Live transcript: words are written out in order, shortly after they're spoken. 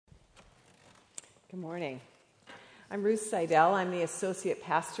Good morning. I'm Ruth Seidel. I'm the associate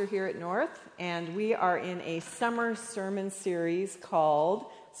pastor here at North, and we are in a summer sermon series called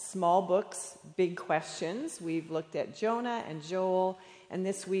Small Books, Big Questions. We've looked at Jonah and Joel, and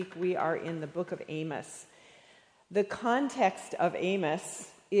this week we are in the book of Amos. The context of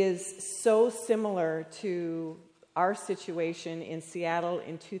Amos is so similar to our situation in Seattle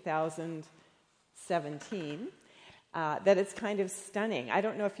in 2017 that it's kind of stunning. I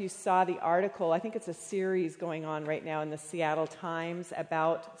don't know if you saw the article. I think it's a series going on right now in the Seattle Times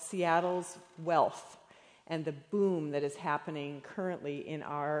about Seattle's wealth and the boom that is happening currently in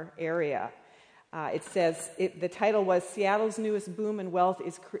our area. It says, the title was, Seattle's newest boom in wealth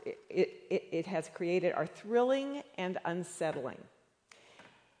it has created are thrilling and unsettling.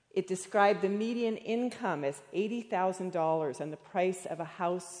 It described the median income as $80,000 and the price of a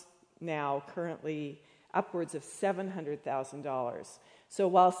house now currently upwards of $700,000. So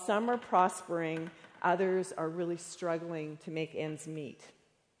while some are prospering, others are really struggling to make ends meet.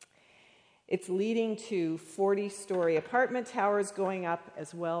 It's leading to 40-story apartment towers going up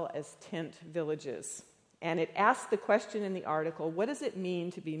as well as tent villages. And it asked the question in the article, what does it mean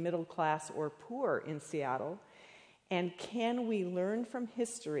to be middle class or poor in Seattle? And can we learn from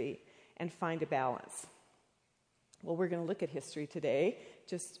history and find a balance? Well, we're going to look at history today,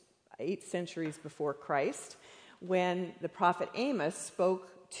 just 8 centuries before Christ, when the prophet Amos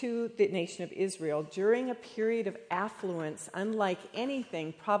spoke to the nation of Israel during a period of affluence unlike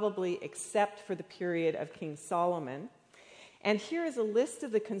anything probably except for the period of King Solomon. And here is a list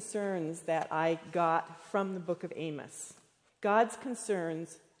of the concerns that I got from the book of Amos. God's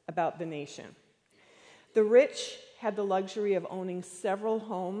concerns about the nation. The rich had the luxury of owning several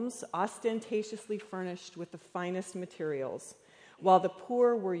homes ostentatiously furnished with the finest materials, while the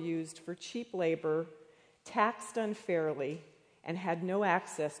poor were used for cheap labor, taxed unfairly, and had no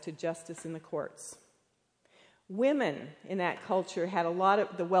access to justice in the courts. Women in that culture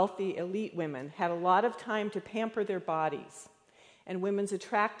the wealthy elite women had a lot of time to pamper their bodies, and women's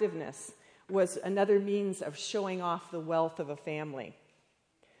attractiveness was another means of showing off the wealth of a family.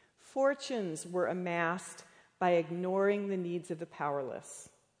 Fortunes were amassed by ignoring the needs of the powerless.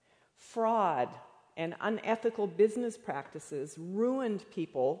 Fraud and unethical business practices ruined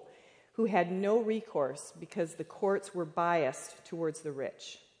people who had no recourse because the courts were biased towards the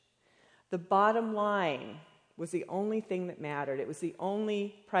rich. The bottom line was the only thing that mattered. It was the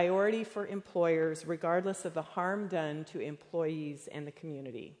only priority for employers, regardless of the harm done to employees and the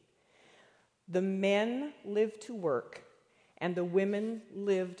community. The men lived to work, and the women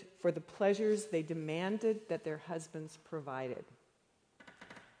lived for the pleasures they demanded that their husbands provided.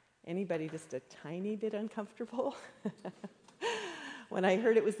 Anybody just a tiny bit uncomfortable? When I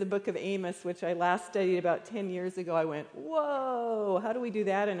heard it was the book of Amos, which I last studied about 10 years ago, I went, whoa, how do we do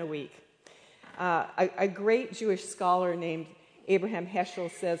that in a week? A great Jewish scholar named Abraham Heschel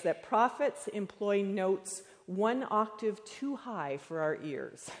says that prophets employ notes 1 octave too high for our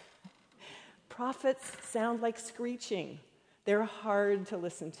ears. Prophets sound like screeching. They're hard to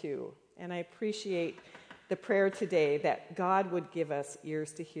listen to, and I appreciate the prayer today that God would give us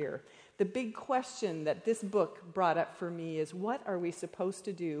ears to hear. The big question that this book brought up for me is, what are we supposed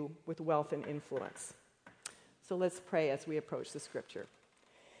to do with wealth and influence? So let's pray as we approach the scripture.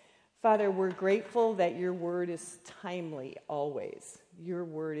 Father, we're grateful that your word is timely always. Your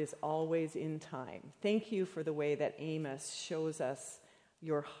word is always in time. Thank you for the way that Amos shows us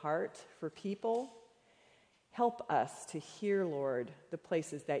your heart for people. Help us to hear, Lord, the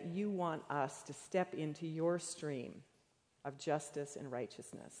places that you want us to step into your stream of justice and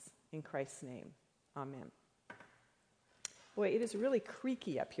righteousness. In Christ's name, amen. Boy, it is really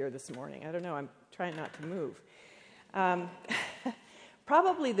creaky up here this morning. I don't know, I'm trying not to move.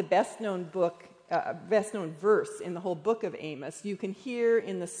 Probably the best-known verse in the whole book of Amos, you can hear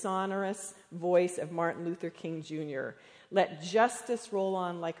in the sonorous voice of Martin Luther King Jr., "Let justice roll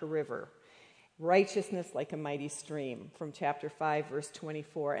on like a river, righteousness like a mighty stream," from chapter 5, verse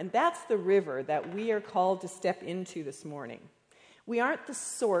 24. And that's the river that we are called to step into this morning. We aren't the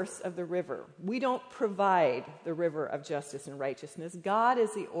source of the river. We don't provide the river of justice and righteousness. God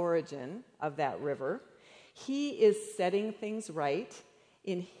is the origin of that river. He is setting things right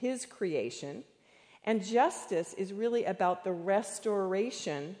in his creation. And justice is really about the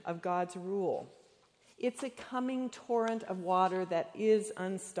restoration of God's rule. It's a coming torrent of water that is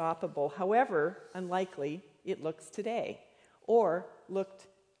unstoppable, however unlikely it looks today, or looked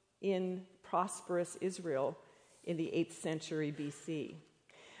in prosperous Israel in the 8th century BC.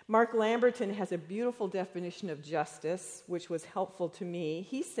 Mark Lamberton has a beautiful definition of justice, which was helpful to me.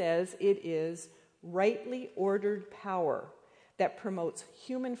 He says it is rightly ordered power that promotes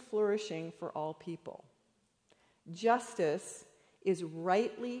human flourishing for all people. Justice is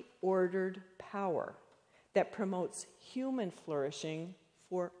rightly ordered power that promotes human flourishing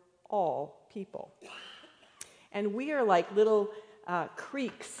for all people. And we are like little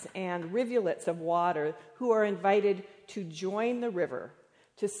creeks and rivulets of water who are invited to join the river,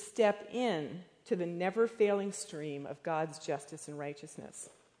 to step in to the never-failing stream of God's justice and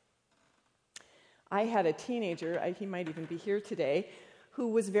righteousness. I had a teenager, he might even be here today, who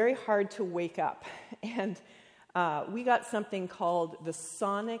was very hard to wake up. And we got something called the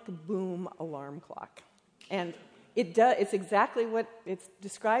sonic boom alarm clock. And it's exactly what it's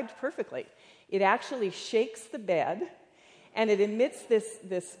described perfectly. It actually shakes the bed, and it emits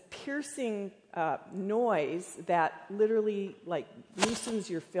this piercing noise that literally like loosens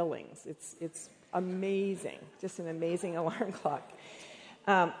your fillings. It's amazing, just an amazing alarm clock.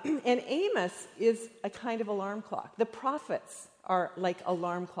 And Amos is a kind of alarm clock. The prophets are like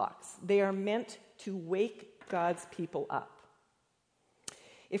alarm clocks. They are meant to wake God's people up.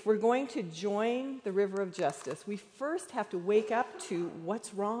 If we're going to join the river of justice, we first have to wake up to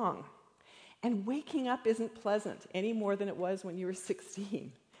what's wrong. And waking up isn't pleasant any more than it was when you were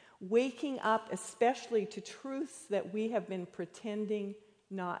 16. Waking up especially to truths that we have been pretending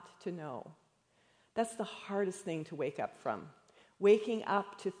not to know. That's the hardest thing to wake up from. Waking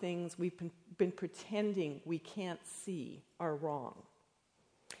up to things we've been pretending we can't see are wrong.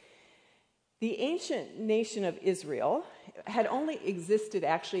 The ancient nation of Israel had only existed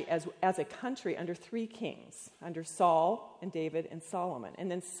actually as a country under 3 kings, under Saul and David and Solomon. And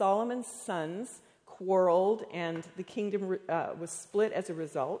then Solomon's sons quarreled and the kingdom was split as a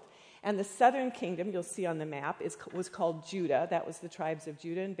result. And the southern kingdom, you'll see on the map, was called Judah. That was the tribes of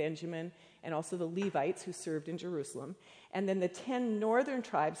Judah and Benjamin, and also the Levites who served in Jerusalem. And then the 10 northern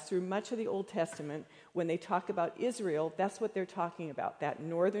tribes through much of the Old Testament, when they talk about Israel, that's what they're talking about, that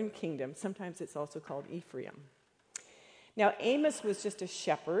northern kingdom. Sometimes it's also called Ephraim. Now, Amos was just a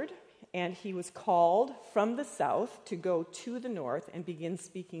shepherd, and he was called from the south to go to the north and begin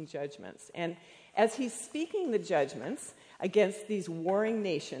speaking judgments. And as he's speaking the judgments against these warring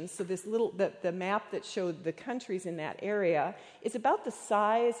nations, so this the map that showed the countries in that area is about the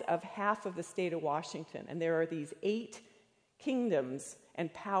size of half of the state of Washington, and there are these 8 kingdoms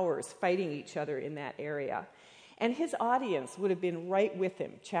and powers fighting each other in that area. And his audience would have been right with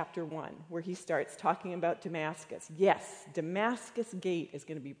him, chapter 1, where he starts talking about Damascus. Yes, Damascus Gate is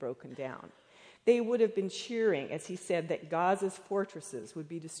going to be broken down. They would have been cheering as he said that Gaza's fortresses would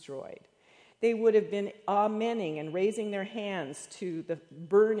be destroyed. They would have been amening and raising their hands to the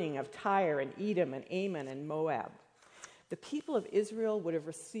burning of Tyre and Edom and Ammon and Moab. The people of Israel would have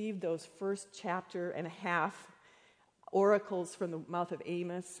received those first chapter and a half oracles from the mouth of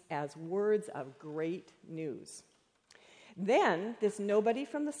Amos as words of great news. Then this nobody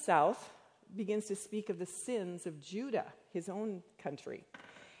from the south begins to speak of the sins of Judah, his own country.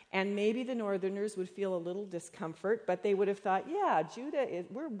 And maybe the northerners would feel a little discomfort, but they would have thought, yeah,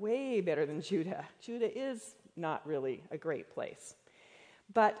 we're way better than Judah. Judah is not really a great place.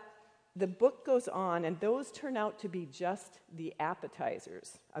 But the book goes on, and those turn out to be just the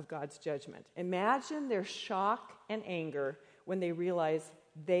appetizers of God's judgment. Imagine their shock and anger when they realize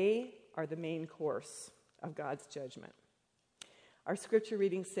they are the main course of God's judgment. Our scripture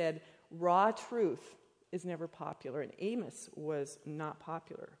reading said, raw truth is never popular, and Amos was not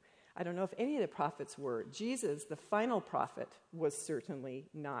popular. I don't know if any of the prophets were. Jesus, the final prophet, was certainly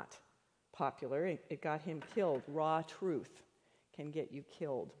not popular. It got him killed. Raw truth can get you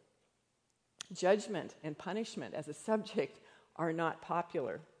killed. Judgment and punishment as a subject are not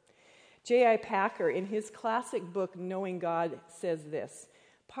popular. J.I. Packer, in his classic book, Knowing God, says this: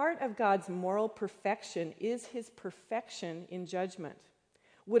 part of God's moral perfection is his perfection in judgment.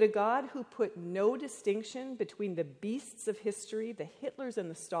 Would a God who put no distinction between the beasts of history, the Hitlers and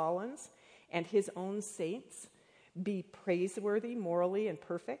the Stalins, and his own saints, be praiseworthy morally and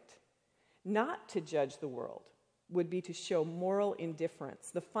perfect? Not to judge the world would be to show moral indifference.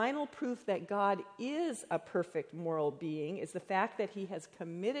 The final proof that God is a perfect moral being is the fact that he has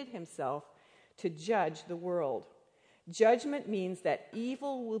committed himself to judge the world. Judgment means that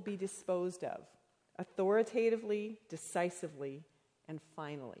evil will be disposed of, authoritatively, decisively, and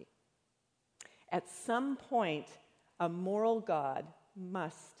finally. At some point, a moral God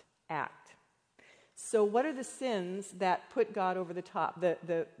must act. So what are the sins that put God over the top?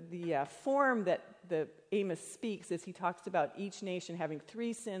 The form that the Amos speaks is he talks about each nation having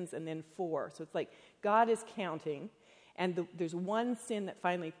 3 sins and then 4. So it's like God is counting, and there's one sin that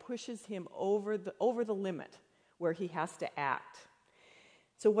finally pushes him over the limit where he has to act.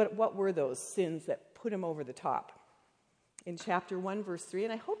 So what were those sins that put him over the top? in chapter 1, verse 3.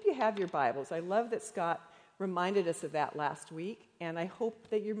 And I hope you have your Bibles. I love that Scott reminded us of that last week. And I hope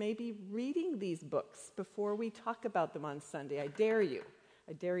that you're maybe reading these books before we talk about them on Sunday. I dare you.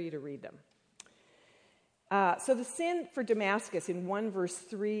 I dare you to read them. So the sin for Damascus in 1 verse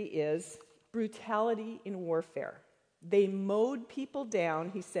 3 is brutality in warfare. They mowed people down,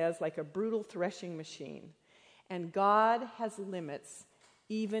 he says, like a brutal threshing machine. And God has limits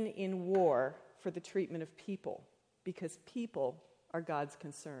even in war for the treatment of people, because people are God's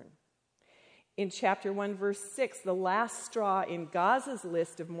concern. In chapter 1, verse 6, the last straw in Gaza's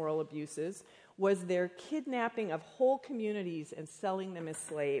list of moral abuses was their kidnapping of whole communities and selling them as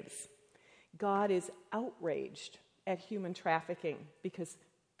slaves. God is outraged at human trafficking because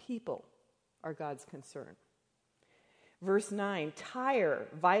people are God's concern. Verse 9, Tyre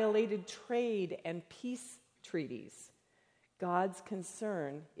violated trade and peace treaties. God's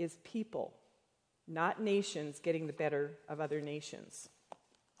concern is people, not nations getting the better of other nations.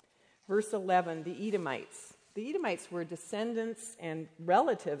 Verse 11, the Edomites. The Edomites were descendants and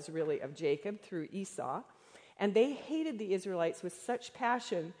relatives, really, of Jacob through Esau, and they hated the Israelites with such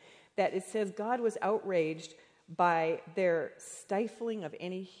passion that it says God was outraged by their stifling of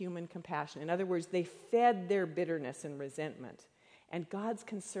any human compassion. In other words, they fed their bitterness and resentment. And God's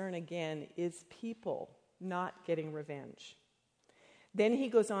concern, again, is people not getting revenge. Then he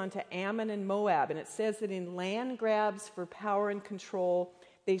goes on to Ammon and Moab, and it says that in land grabs for power and control,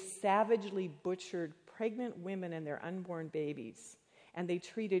 they savagely butchered pregnant women and their unborn babies, and they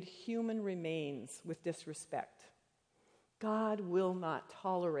treated human remains with disrespect. God will not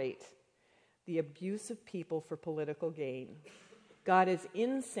tolerate the abuse of people for political gain. God is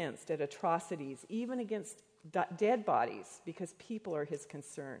incensed at atrocities, even against dead bodies, because people are his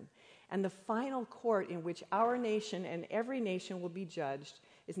concern. And the final court in which our nation and every nation will be judged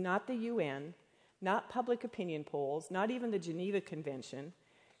is not the UN, not public opinion polls, not even the Geneva Convention.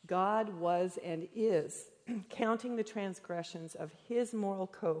 God was and is counting the transgressions of his moral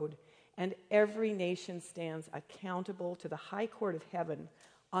code, and every nation stands accountable to the high court of heaven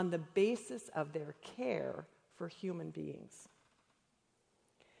on the basis of their care for human beings.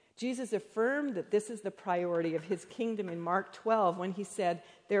 Jesus affirmed that this is the priority of his kingdom in Mark 12 when he said,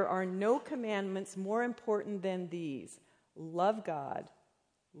 "There are no commandments more important than these: love God,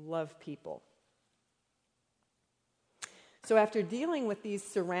 love people." So after dealing with these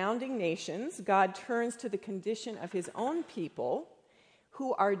surrounding nations, God turns to the condition of his own people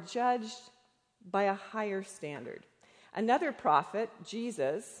who are judged by a higher standard. Another prophet,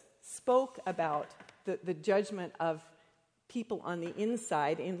 Jesus, spoke about the judgment of people on the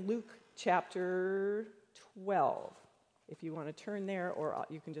inside in Luke chapter 12. If you want to turn there, or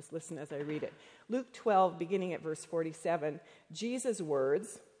you can just listen as I read it. Luke 12, beginning at verse 47, Jesus'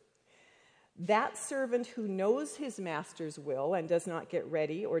 words, "That servant who knows his master's will and does not get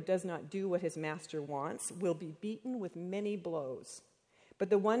ready or does not do what his master wants will be beaten with many blows. But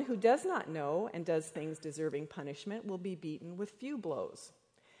the one who does not know and does things deserving punishment will be beaten with few blows.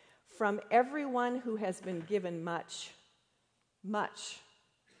 From everyone who has been given much, much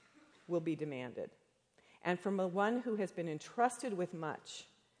will be demanded. And from the one who has been entrusted with much,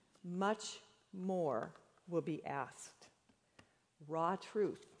 much more will be asked." Raw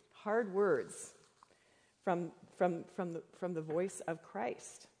truth, hard words from the voice of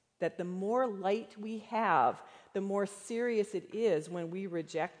Christ. That the more light we have, the more serious it is when we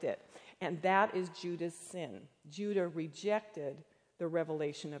reject it. And that is Judah's sin. Judah rejected the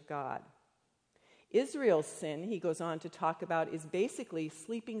revelation of God. Israel's sin, he goes on to talk about, is basically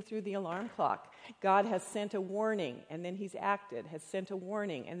sleeping through the alarm clock. God has sent a warning, and then he's acted, has sent a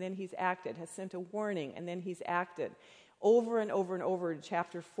warning, and then he's acted, has sent a warning, and then he's acted. Over and over and over in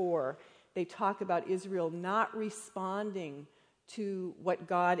chapter 4, they talk about Israel not responding to what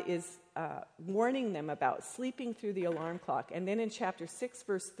God is warning them about, sleeping through the alarm clock. And then in chapter 6,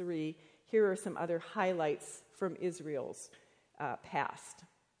 verse 3, here are some other highlights from Israel's past.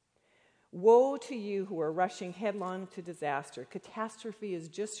 "Woe to you who are rushing headlong to disaster. Catastrophe is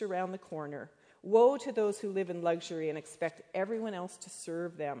just around the corner. Woe to those who live in luxury and expect everyone else to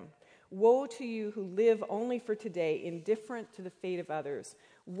serve them. Woe to you who live only for today, indifferent to the fate of others.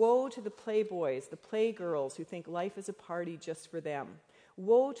 Woe to the playboys, the playgirls who think life is a party just for them.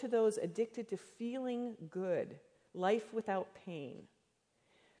 Woe to those addicted to feeling good, life without pain.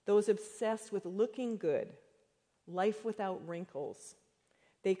 Those obsessed with looking good, life without wrinkles.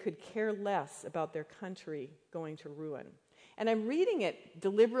 They could care less about their country going to ruin." And I'm reading it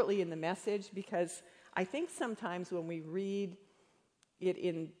deliberately in the Message because I think sometimes when we read it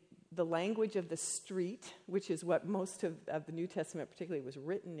in the language of the street, which is what most of the New Testament particularly was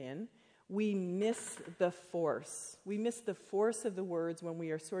written in, we miss the force. We miss the force of the words when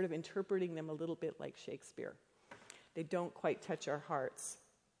we are sort of interpreting them a little bit like Shakespeare. They don't quite touch our hearts.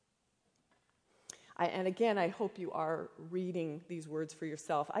 And again, I hope you are reading these words for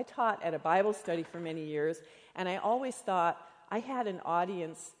yourself. I taught at a Bible study for many years, and I always thought I had an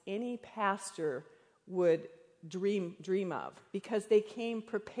audience any pastor would dream of, because they came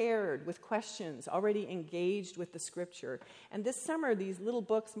prepared with questions, already engaged with the scripture. And this summer, these little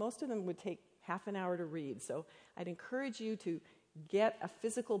books, most of them would take half an hour to read. So I'd encourage you to get a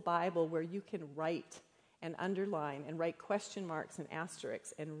physical Bible where you can write and underline and write question marks and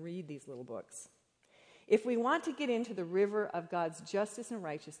asterisks and read these little books. If we want to get into the river of God's justice and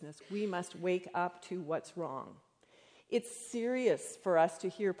righteousness, we must wake up to what's wrong. It's serious for us to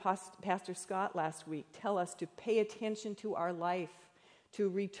hear Pastor Scott last week tell us to pay attention to our life, to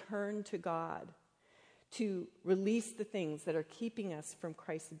return to God, to release the things that are keeping us from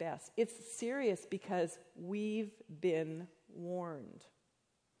Christ's best. It's serious because we've been warned.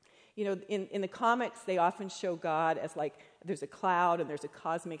 You know, in the comics, they often show God as like there's a cloud and there's a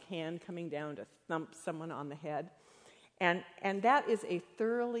cosmic hand coming down to thump someone on the head. And that is a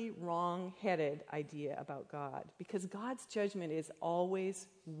thoroughly wrong-headed idea about God, because God's judgment is always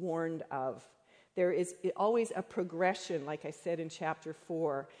warned of. There is always a progression, like I said in chapter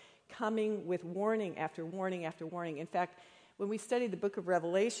 4, coming with warning after warning after warning. In fact, when we studied the book of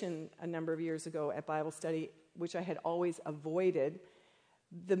Revelation a number of years ago at Bible study, which I had always avoided,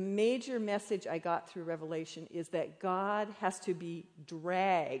 the major message I got through Revelation is that God has to be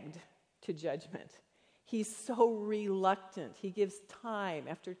dragged to judgment. He's so reluctant. He gives time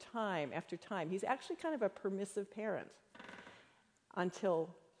after time after time. He's actually kind of a permissive parent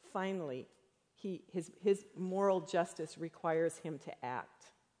until finally his moral justice requires him to act.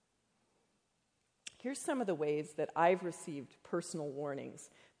 Here's some of the ways that I've received personal warnings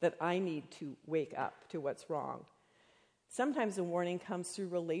that I need to wake up to what's wrong. Sometimes the warning comes through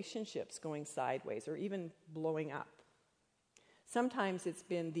relationships going sideways or even blowing up. Sometimes it's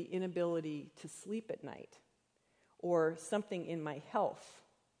been the inability to sleep at night or something in my health.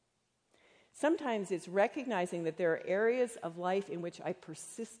 Sometimes it's recognizing that there are areas of life in which I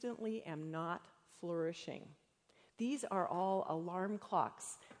persistently am not flourishing. These are all alarm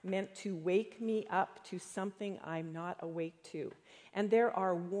clocks meant to wake me up to something I'm not awake to. And there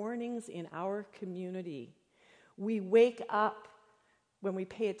are warnings in our community. We wake up when we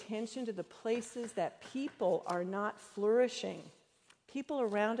pay attention to the places that people are not flourishing. People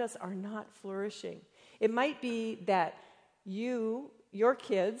around us are not flourishing. It might be that your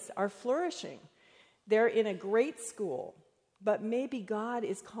kids are flourishing. They're in a great school, but maybe God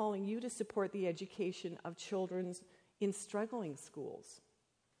is calling you to support the education of children in struggling schools.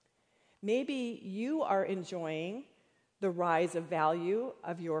 Maybe you are enjoying the rise of value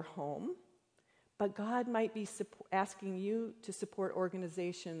of your home, but God might be asking you to support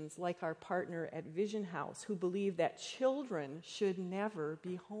organizations like our partner at Vision House, who believe that children should never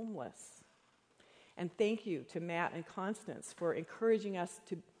be homeless. And thank you to Matt and Constance for encouraging us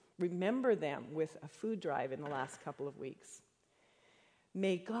to remember them with a food drive in the last couple of weeks.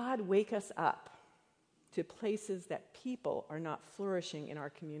 May God wake us up to places that people are not flourishing in our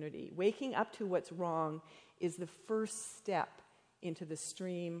community. Waking up to what's wrong is the first step into the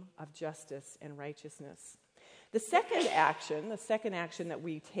stream of justice and righteousness. The second action that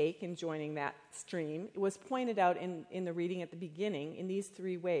we take in joining that stream was pointed out in the reading at the beginning in these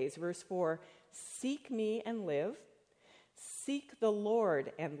three ways. Verse 4, seek me and live. Seek the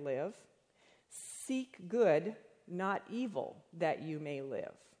Lord and live. Seek good, not evil, that you may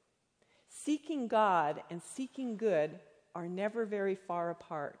live. Seeking God and seeking good are never very far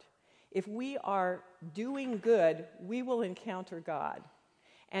apart. If we are doing good, we will encounter God.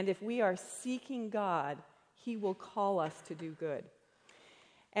 And if we are seeking God, He will call us to do good.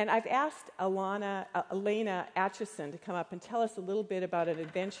 And I've asked Elena Atchison to come up and tell us a little bit about an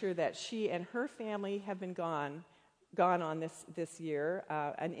adventure that she and her family have been gone on this year,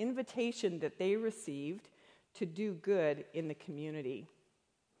 an invitation that they received to do good in the community.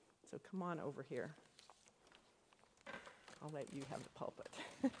 So come on over here. I'll let you have the pulpit.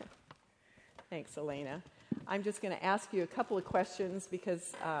 Thanks, Elena. I'm just going to ask you a couple of questions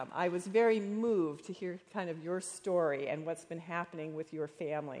because I was very moved to hear kind of your story and what's been happening with your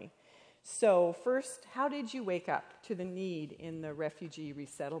family. So first, how did you wake up to the need in the refugee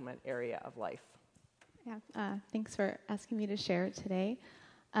resettlement area of life? Yeah, thanks for asking me to share it today.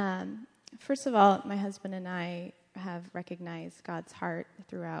 First of all, my husband and I have recognized God's heart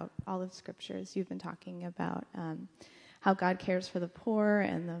throughout all of Scriptures. You've been talking about how God cares for the poor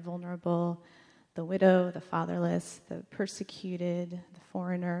and the vulnerable, the widow, the fatherless, the persecuted, the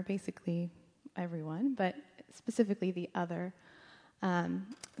foreigner, basically everyone, but specifically the other.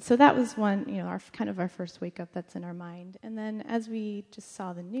 So that was one, our first wake up that's in our mind. And then as we just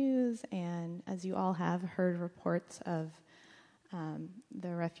saw the news, and as you all have heard reports of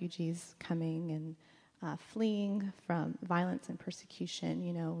the refugees coming and fleeing from violence and persecution,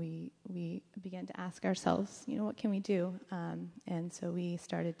 we began to ask ourselves, what can we do? And so we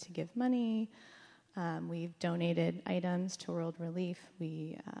started to give money. We've donated items to World Relief.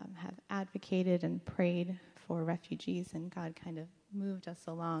 We have advocated and prayed for refugees, and God kind of moved us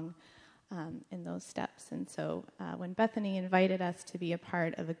along in those steps. And so when Bethany invited us to be a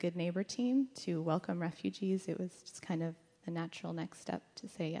part of a Good Neighbor team to welcome refugees, it was just kind of a natural next step to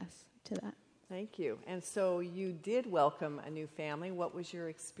say yes to that. Thank you. And so you did welcome a new family. What was your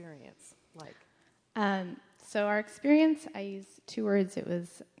experience like? So our experience, I use two words. It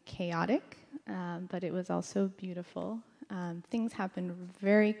was chaotic, but it was also beautiful. Things happened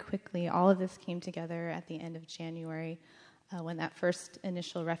very quickly. All of this came together at the end of January when that first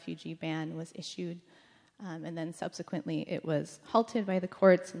initial refugee ban was issued. And then subsequently it was halted by the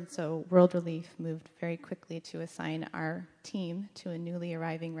courts, and so World Relief moved very quickly to assign our team to a newly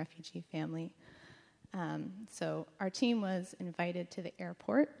arriving refugee family. So our team was invited to the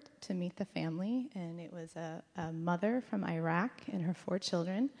airport to meet the family, and it was a mother from Iraq and her 4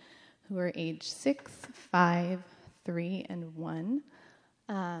 children who were age 6, 5, 3, and 1.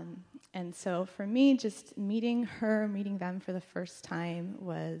 And so for me, just meeting them for the first time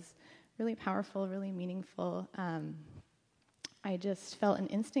was really powerful, really meaningful. I just felt an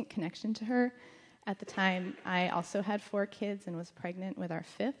instant connection to her. At the time, I also had 4 kids and was pregnant with our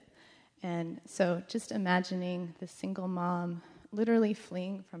 5th. And so just imagining the single mom literally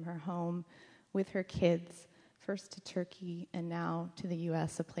fleeing from her home with her kids, first to Turkey and now to the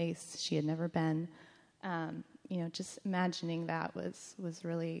U.S., a place she had never been. Just imagining that was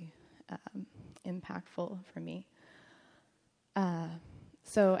really impactful for me.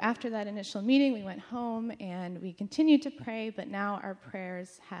 So after that initial meeting, we went home and we continued to pray, but now our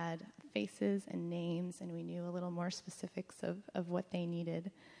prayers had faces and names, and we knew a little more specifics of what they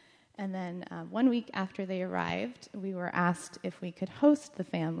needed. And then 1 week after they arrived, we were asked if we could host the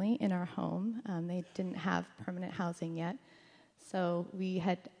family in our home. They didn't have permanent housing yet, so we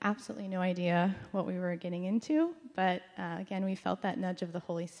had absolutely no idea what we were getting into, but again, we felt that nudge of the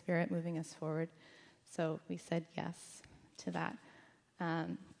Holy Spirit moving us forward, so we said yes to that.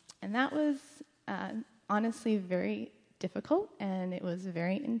 And that was honestly very difficult, and it was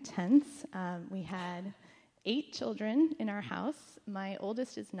very intense. We had 8 children in our house. My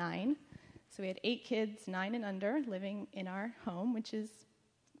oldest is 9, so we had 8 kids, 9 and under, living in our home, which is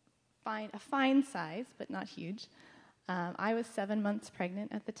a fine size, but not huge. I was 7 months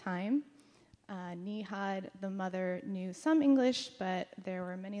pregnant at the time. Nihad, the mother, knew some English, but there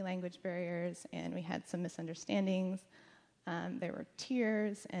were many language barriers, and we had some misunderstandings. There were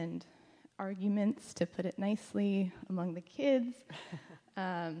tears and arguments, to put it nicely, among the kids.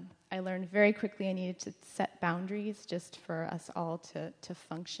 I learned very quickly I needed to set boundaries just for us all to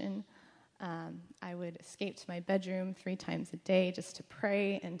function. I would escape to my bedroom 3 times a day just to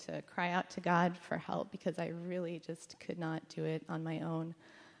pray and to cry out to God for help because I really just could not do it on my own.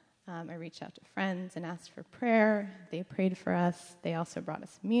 I reached out to friends and asked for prayer. They prayed for us. They also brought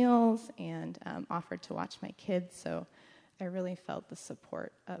us meals and offered to watch my kids. So I really felt the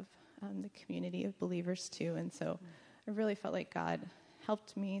support of the community of believers too. And so I really felt like God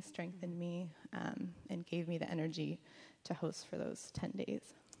helped me, strengthened me, and gave me the energy to host for those 10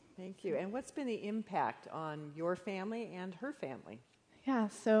 days. Thank you. And what's been the impact on your family and her family? Yeah,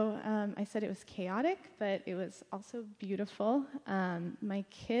 so I said it was chaotic, but it was also beautiful. My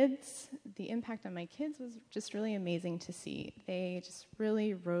kids, the impact on my kids was just really amazing to see. They just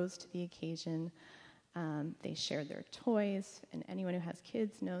really rose to the occasion. They shared their toys, and anyone who has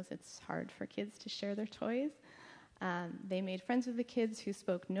kids knows it's hard for kids to share their toys. They made friends with the kids who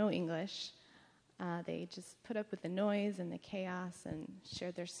spoke no English. They just put up with the noise and the chaos and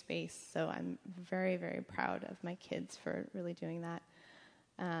shared their space. So I'm very, very proud of my kids for really doing that.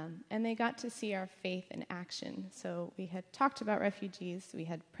 And they got to see our faith in action. So we had talked about refugees. We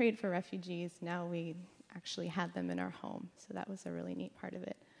had prayed for refugees. Now we actually had them in our home. So that was a really neat part of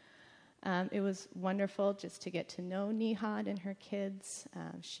it. It was wonderful just to get to know Nihad and her kids.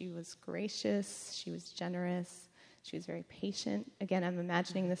 She was gracious. She was generous. She was very patient. Again, I'm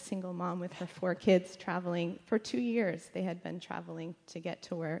imagining the single mom with her 4 kids traveling for 2 years. They had been traveling to get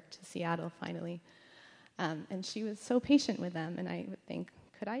to Seattle finally. And she was so patient with them, and I would think,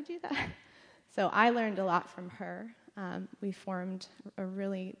 could I do that? So I learned a lot from her. We formed a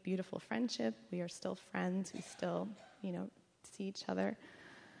really beautiful friendship. We are still friends. We still, see each other.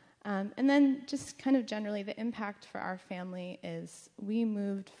 And then just kind of generally, the impact for our family is we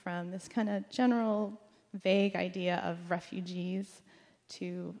moved from this kind of general, vague idea of refugees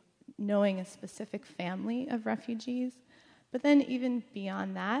to knowing a specific family of refugees. But then even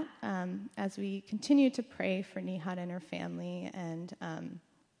beyond that, as we continued to pray for Nihat and her family and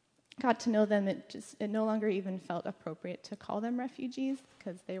got to know them, it no longer even felt appropriate to call them refugees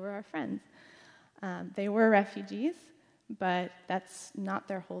because they were our friends. They were refugees, but that's not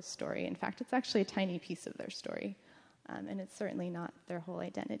their whole story. In fact, it's actually a tiny piece of their story, and it's certainly not their whole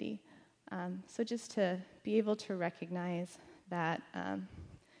identity. So just to be able to recognize that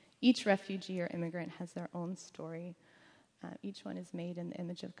each refugee or immigrant has their own story. Each one is made in the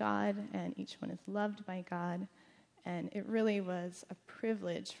image of God, and each one is loved by God. And it really was a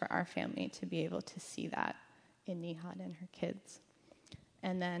privilege for our family to be able to see that in Nihat and her kids.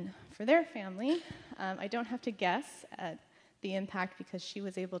 And then for their family, I don't have to guess at the impact because she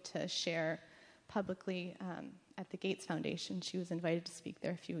was able to share publicly at the Gates Foundation. She was invited to speak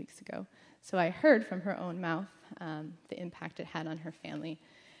there a few weeks ago. So I heard from her own mouth the impact it had on her family.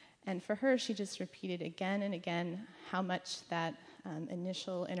 And for her, she just repeated again and again how much that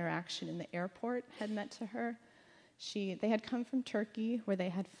initial interaction in the airport had meant to her. They had come from Turkey, where they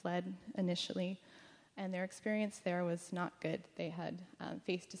had fled initially, and their experience there was not good. They had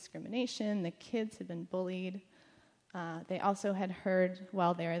faced discrimination. The kids had been bullied. They also had heard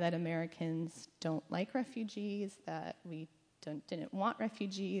while there that Americans don't like refugees, that we didn't want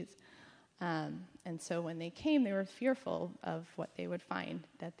refugees. And so when they came, they were fearful of what they would find,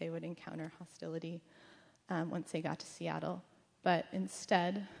 that they would encounter hostility once they got to Seattle. But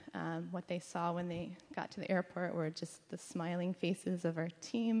instead, what they saw when they got to the airport were just the smiling faces of our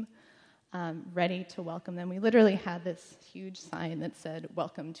team, ready to welcome them. We literally had this huge sign that said,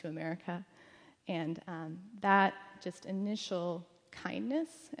 "Welcome to America." And that just initial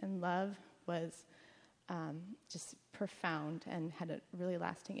kindness and love was just profound and had a really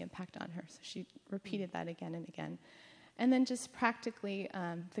lasting impact on her. So she repeated that again and again. And then just practically,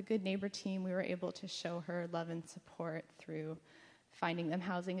 the Good Neighbor team, we were able to show her love and support through finding them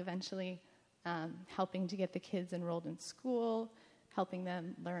housing eventually, helping to get the kids enrolled in school, helping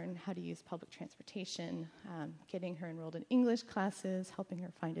them learn how to use public transportation, getting her enrolled in English classes, helping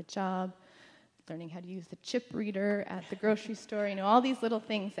her find a job, learning how to use the chip reader at the grocery store, all these little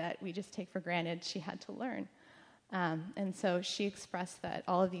things that we just take for granted she had to learn. And so she expressed that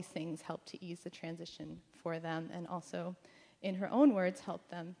all of these things helped to ease the transition for them and also, in her own words,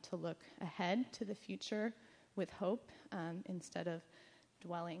 helped them to look ahead to the future with hope instead of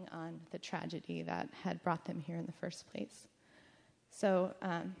dwelling on the tragedy that had brought them here in the first place. So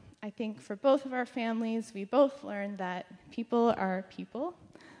I think for both of our families, we both learned that people are people.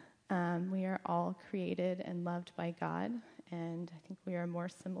 We are all created and loved by God, and I think we are more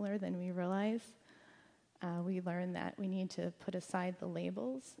similar than we realize. We learn that we need to put aside the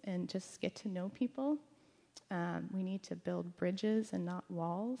labels and just get to know people. We need to build bridges and not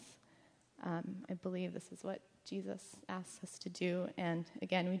walls. I believe this is what Jesus asks us to do, and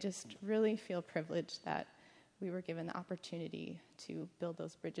again, we just really feel privileged that we were given the opportunity to build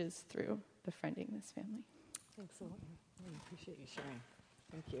those bridges through befriending this family. Thanks a lot. I appreciate you sharing.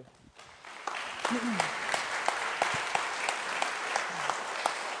 Thank you.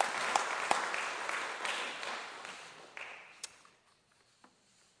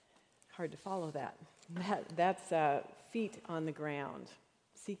 Hard to follow that. That's feet on the ground,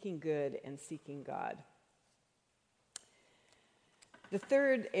 seeking good and seeking God. The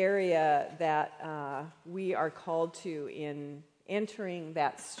third area that we are called to in entering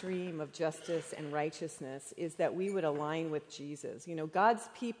that stream of justice and righteousness is that we would align with Jesus. God's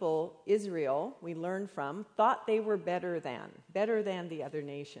people, Israel, we learn from, thought they were better than the other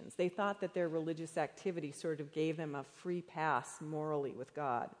nations. They thought that their religious activity sort of gave them a free pass morally with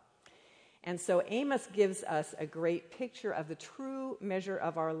God. And so Amos gives us a great picture of the true measure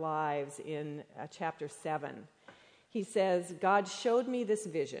of our lives in chapter 7. He says, "God showed me this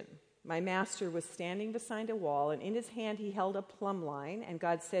vision. My master was standing beside a wall, and in his hand he held a plumb line. And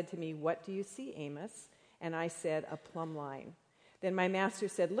God said to me, 'What do you see, Amos?' And I said, 'A plumb line.' Then my master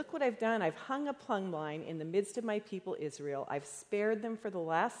said, 'Look what I've done. I've hung a plumb line in the midst of my people Israel. I've spared them for the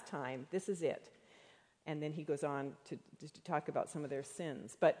last time. This is it.'" And then he goes on to talk about some of their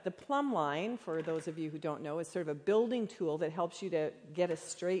sins. But the plumb line, for those of you who don't know, is sort of a building tool that helps you to get a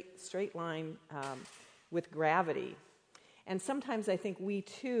straight line with gravity. And sometimes I think we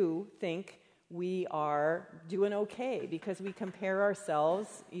too think we are doing okay because we compare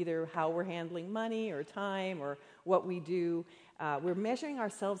ourselves, either how we're handling money or time or what we do. We're measuring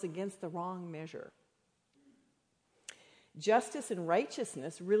ourselves against the wrong measure. Justice and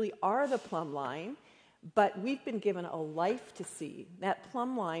righteousness really are the plumb line, but we've been given a life to see. That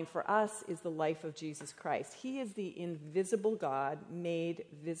plumb line for us is the life of Jesus Christ. He is the invisible God made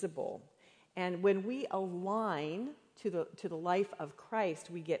visible. And when we align to the life of Christ,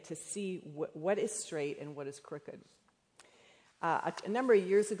 we get to see what is straight and what is crooked. A number of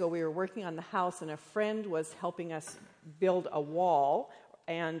years ago, we were working on the house, and a friend was helping us build a wall,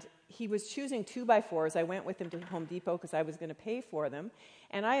 and he was choosing 2x4s. I went with him to Home Depot because I was going to pay for them,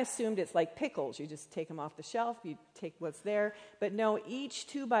 and I assumed it's like pickles. You just take them off the shelf, you take what's there. But no, each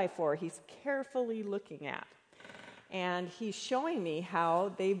 2x4 he's carefully looking at. And he's showing me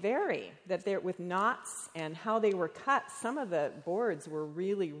how they vary, that they're with knots and how they were cut. Some of the boards were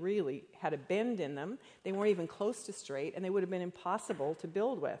really had a bend in them. They weren't even close to straight, and they would have been impossible to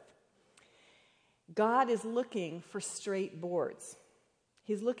build with. God is looking for straight boards.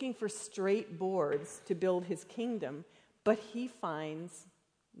 He's looking for straight boards to build his kingdom, but he finds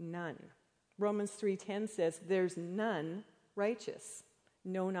none. Romans 3:10 says, "There's none righteous,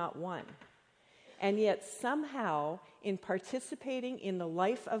 no, not one." And yet somehow, in participating in the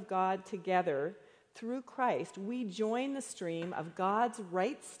life of God together through Christ, we join the stream of God's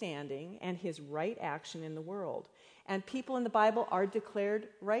right standing and his right action in the world. And people in the Bible are declared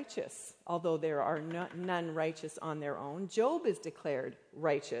righteous, although there are none righteous on their own. Job is declared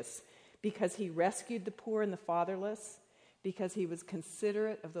righteous because he rescued the poor and the fatherless, because he was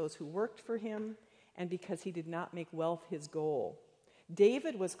considerate of those who worked for him, and because he did not make wealth his goal.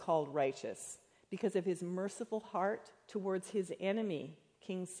 David was called righteous because of his merciful heart towards his enemy,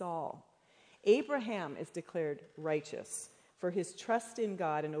 King Saul. Abraham is declared righteous for his trust in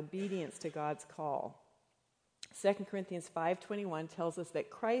God and obedience to God's call. 2 Corinthians 5:21 tells us that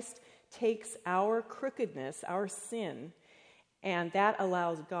Christ takes our crookedness, our sin, and that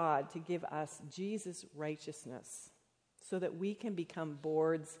allows God to give us Jesus' righteousness so that we can become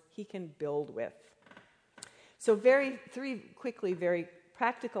boards he can build with. So three very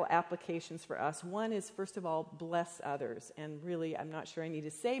practical applications for us. One is, first of all, bless others. And really, I'm not sure I need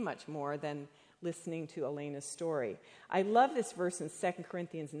to say much more than listening to Elena's story. I love this verse in 2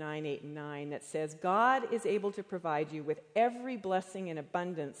 Corinthians 9:8 and 9 that says, "God is able to provide you with every blessing in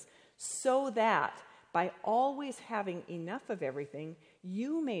abundance so that by always having enough of everything,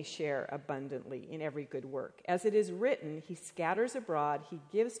 you may share abundantly in every good work. As it is written, he scatters abroad, he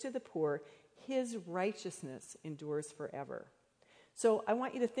gives to the poor, his righteousness endures forever." So I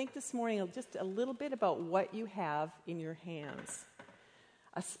want you to think this morning just a little bit about what you have in your hands.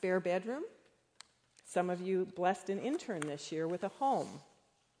 A spare bedroom. Some of you blessed an intern this year with a home.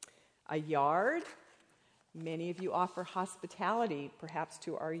 A yard. Many of you offer hospitality, perhaps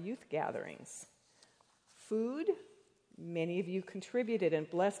to our youth gatherings. Food. Many of you contributed and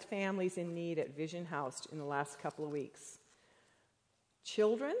blessed families in need at Vision House in the last couple of weeks.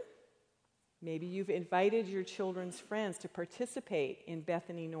 Children. Maybe you've invited your children's friends to participate in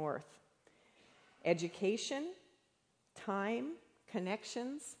Bethany North. Education, time,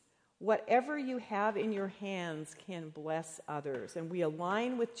 connections, whatever you have in your hands can bless others. And we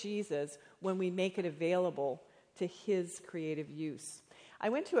align with Jesus when we make it available to his creative use. I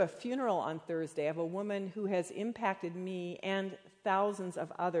went to a funeral on Thursday of a woman who has impacted me and thousands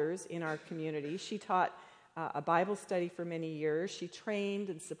of others in our community. She taught a Bible study for many years. She trained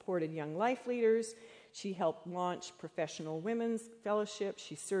and supported young life leaders. She helped launch professional women's fellowships.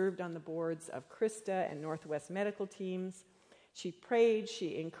 She served on the boards of Krista and Northwest medical teams. She prayed,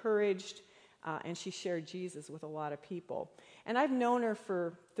 she encouraged, and she shared Jesus with a lot of people. And I've known her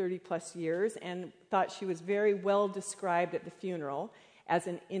for 30 plus years and thought she was very well described at the funeral as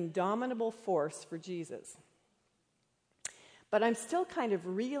an indomitable force for Jesus. But I'm still kind of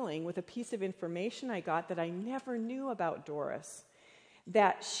reeling with a piece of information I got that I never knew about Doris,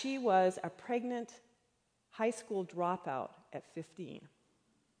 that she was a pregnant high school dropout at 15.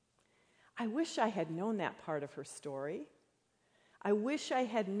 I wish I had known that part of her story. I wish I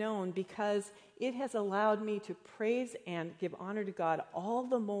had known, because it has allowed me to praise and give honor to God all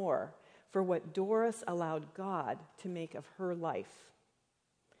the more for what Doris allowed God to make of her life.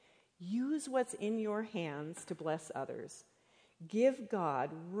 Use what's in your hands to bless others. Give God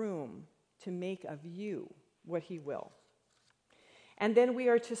room to make of you what he will. And then we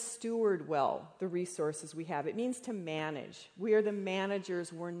are to steward well the resources we have. It means to manage. We are the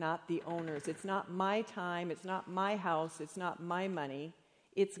managers, we're not the owners. It's not my time, it's not my house, it's not my money,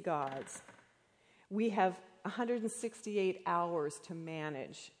 it's God's. We have 168 hours to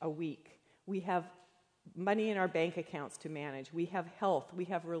manage a week. We have money in our bank accounts to manage. We have health. We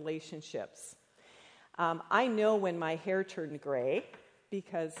have relationships. I know when my hair turned gray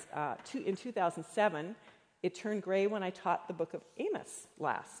because in 2007, it turned gray when I taught the book of Amos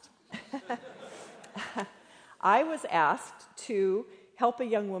last. I was asked to help a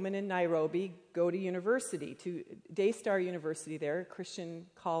young woman in Nairobi go to university, to Daystar University there, a Christian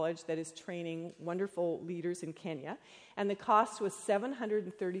college that is training wonderful leaders in Kenya, and the cost was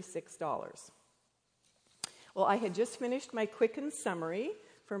 $736. Well, I had just finished my Quicken summary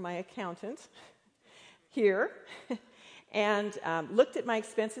for my accountant here and looked at my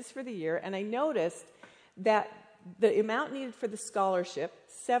expenses for the year, and I noticed that the amount needed for the scholarship,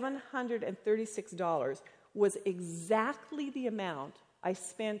 $736, was exactly the amount I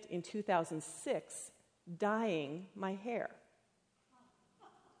spent in 2006 dyeing my hair.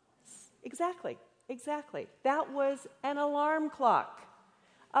 Exactly. That was an alarm clock,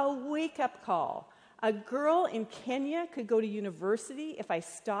 a wake-up call. A girl in Kenya could go to university if I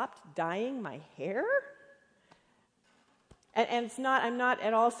stopped dyeing my hair? And I'm not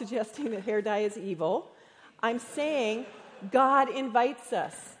at all suggesting that hair dye is evil. I'm saying God invites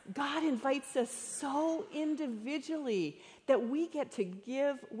us. God invites us so individually that we get to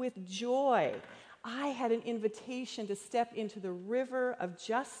give with joy. I had an invitation to step into the river of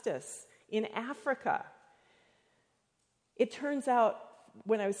justice in Africa. It turns out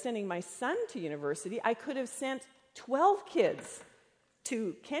when I was sending my son to university, I could have sent 12 kids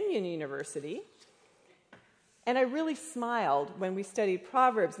to Kenyan University. And I really smiled when we studied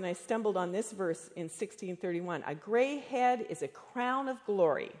Proverbs, and I stumbled on this verse in 16:31. A gray head is a crown of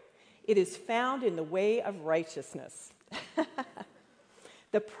glory. It is found in the way of righteousness.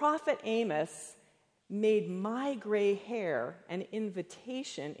 The prophet Amos made my gray hair an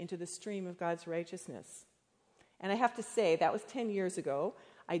invitation into the stream of God's righteousness. And I have to say, that was 10 years ago.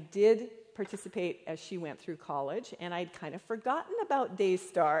 I did participate as she went through college, and I'd kind of forgotten about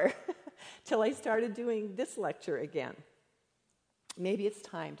Daystar till I started doing this lecture again. Maybe it's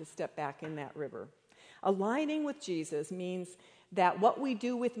time to step back in that river. Aligning with Jesus means that what we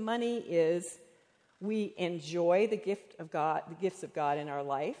do with money is we enjoy the gifts of God in our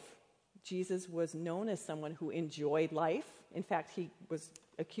life. Jesus was known as someone who enjoyed life. In fact, he was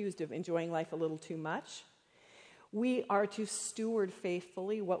accused of enjoying life a little too much. We are to steward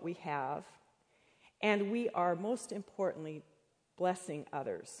faithfully what we have, and we are, most importantly, blessing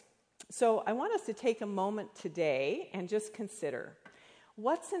others. So I want us to take a moment today and just consider,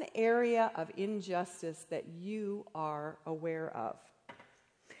 what's an area of injustice that you are aware of?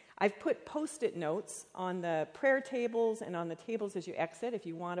 I've put Post-it notes on the prayer tables and on the tables as you exit. If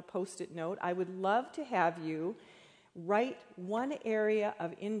you want a Post-it note, I would love to have you write one area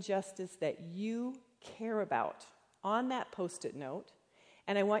of injustice that you care about on that Post-it note,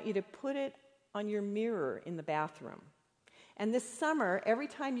 and I want you to put it on your mirror in the bathroom. And this summer, every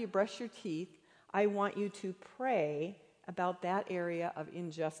time you brush your teeth, I want you to pray about that area of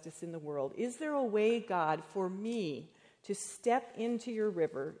injustice in the world. Is there a way, God, for me to step into your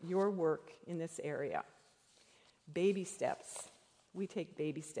river, your work in this area? Baby steps. We take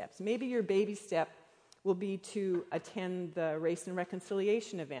baby steps. Maybe your baby step will be to attend the Race and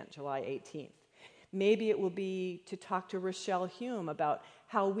Reconciliation event, July 18th. Maybe it will be to talk to Rochelle Hume about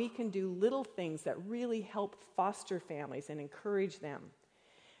how we can do little things that really help foster families and encourage them.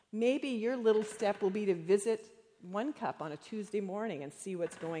 Maybe your little step will be to visit One Cup on a Tuesday morning and see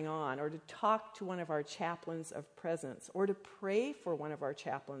what's going on, or to talk to one of our chaplains of presence, or to pray for one of our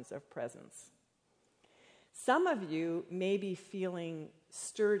chaplains of presence. Some of you may be feeling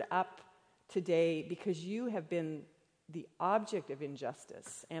stirred up today because you have been the object of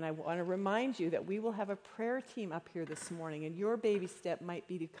injustice. And I want to remind you that we will have a prayer team up here this morning, and your baby step might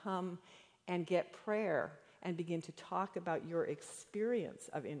be to come and get prayer and begin to talk about your experience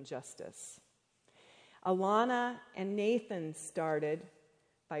of injustice. Alana and Nathan started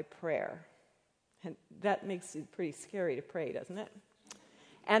by prayer. And that makes it pretty scary to pray, doesn't it?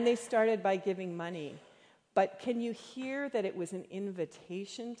 And they started by giving money. But can you hear that it was an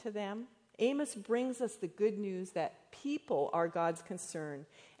invitation to them? Amos brings us the good news that people are God's concern,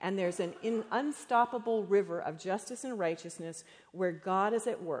 and there's an unstoppable river of justice and righteousness where God is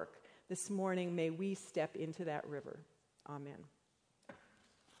at work. This morning, may we step into that river. Amen.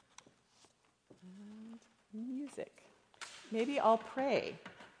 And music. Maybe I'll pray.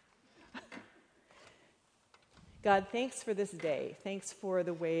 God, thanks for this day. Thanks for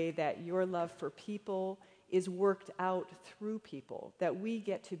the way that your love for people is worked out through people, that we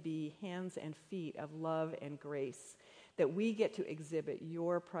get to be hands and feet of love and grace, that we get to exhibit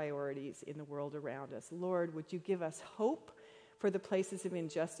your priorities in the world around us. Lord, would you give us hope for the places of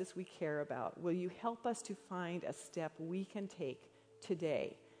injustice we care about. Will you help us to find a step we can take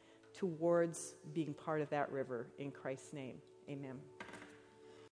today towards being part of that river in Christ's name? Amen.